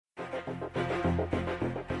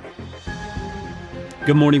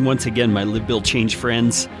Good morning once again, my Live, Build, Change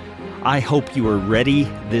friends. I hope you are ready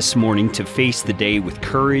this morning to face the day with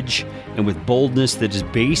courage and with boldness that is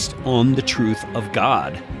based on the truth of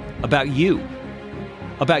God about you,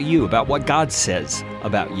 about what God says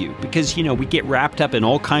about you. Because, we get wrapped up in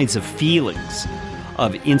all kinds of feelings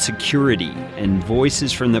of insecurity, and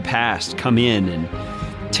voices from the past come in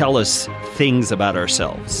and tell us things about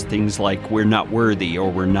ourselves. Things like we're not worthy, or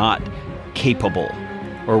we're not capable,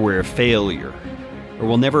 or we're a failure, or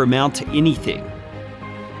we'll never amount to anything.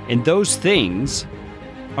 And those things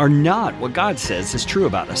are not what God says is true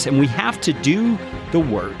about us. And we have to do the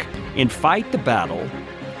work and fight the battle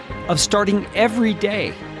of starting every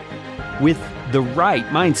day with the right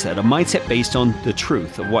mindset, a mindset based on the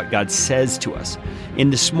truth of what God says to us.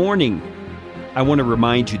 And this morning, I want to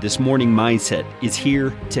remind you, this morning mindset is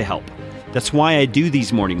here to help. That's why I do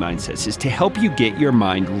these morning mindsets, is to help you get your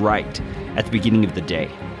mind right at the beginning of the day.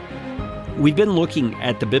 We've been looking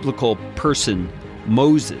at the biblical person,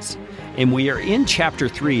 Moses, and we are in chapter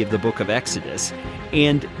 3 of the book of Exodus.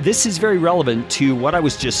 And this is very relevant to what I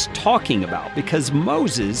was just talking about, because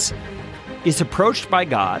Moses is approached by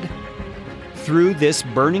God through this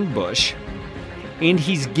burning bush, and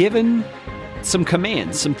he's given some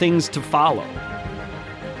commands, some things to follow.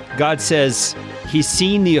 God says he's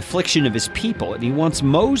seen the affliction of his people, and he wants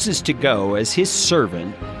Moses to go as his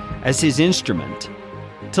servant, as his instrument,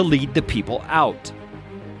 to lead the people out.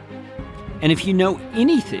 And if you know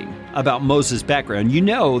anything about Moses' background, you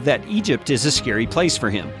know that Egypt is a scary place for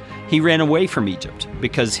him. He ran away from Egypt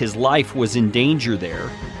because his life was in danger there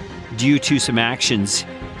due to some actions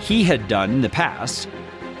he had done in the past.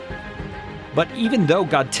 But even though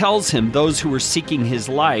God tells him those who were seeking his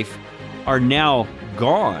life are now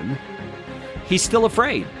gone, he's still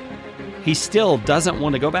afraid. He still doesn't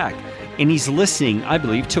want to go back. And he's listening, I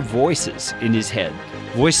believe, to voices in his head,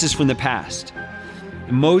 voices from the past.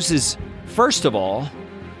 Moses, first of all,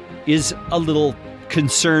 is a little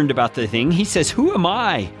concerned about the thing. He says, "Who am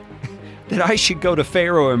I that I should go to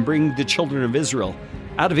Pharaoh and bring the children of Israel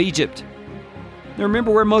out of Egypt?" Now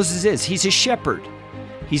remember where Moses is. He's a shepherd.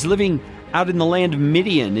 He's living out in the land of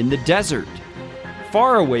Midian in the desert,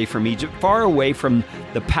 far away from Egypt, far away from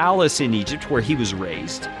the palace in Egypt where he was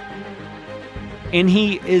raised. And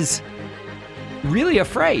he is really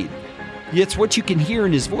afraid. It's what you can hear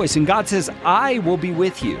in his voice. And God says, "I will be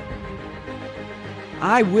with you.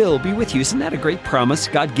 I will be with you." Isn't that a great promise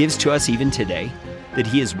God gives to us even today, that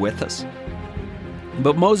he is with us?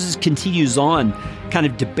 But Moses continues on kind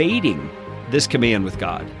of debating this command with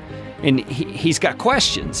God. And he's got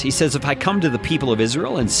questions. He says, "If I come to the people of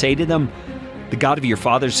Israel and say to them, 'The God of your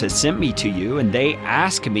fathers has sent me to you,' and they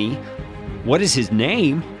ask me, 'What is his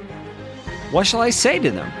name?' what shall I say to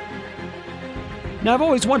them?" Now, I've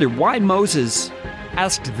always wondered why Moses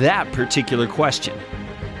asked that particular question.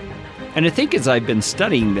 And I think as I've been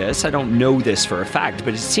studying this, I don't know this for a fact,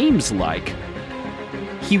 but it seems like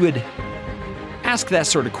he would ask that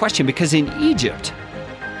sort of question because in Egypt,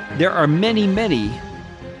 there are many, many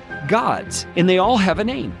gods, and they all have a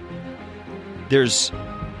name. There's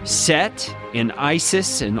Set and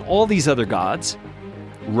Isis and all these other gods,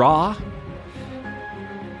 Ra.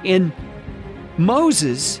 And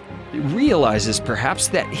Moses realizes perhaps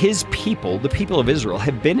that his people, the people of Israel,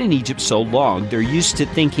 have been in Egypt so long, they're used to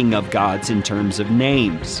thinking of gods in terms of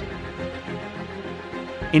names.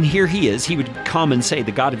 And here he is, he would come and say,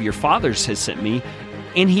 "The God of your fathers has sent me,"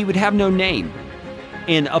 and he would have no name.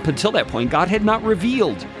 And up until that point, God had not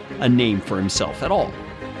revealed a name for himself at all.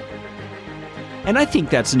 And I think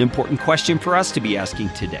that's an important question for us to be asking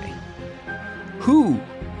today. Who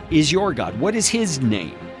is your God? What is his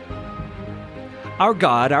name? Our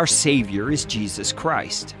God, our Savior, is Jesus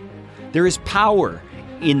Christ. There is power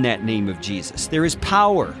in that name of Jesus. There is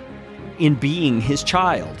power in being his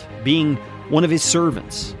child, being one of his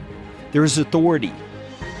servants. There is authority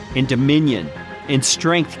and dominion and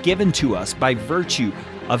strength given to us by virtue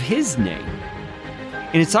of his name.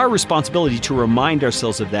 And it's our responsibility to remind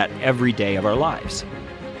ourselves of that every day of our lives.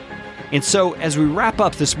 And so as we wrap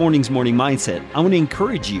up this morning's morning mindset, I want to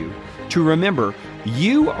encourage you to remember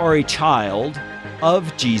you are a child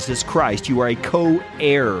of Jesus Christ. You are a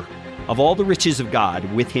co-heir of all the riches of God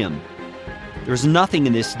with him. There's nothing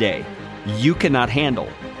in this day you cannot handle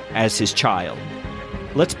as his child.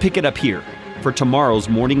 Let's pick it up here for tomorrow's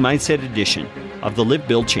Morning Mindset edition of the Live,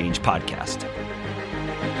 Build, Change podcast.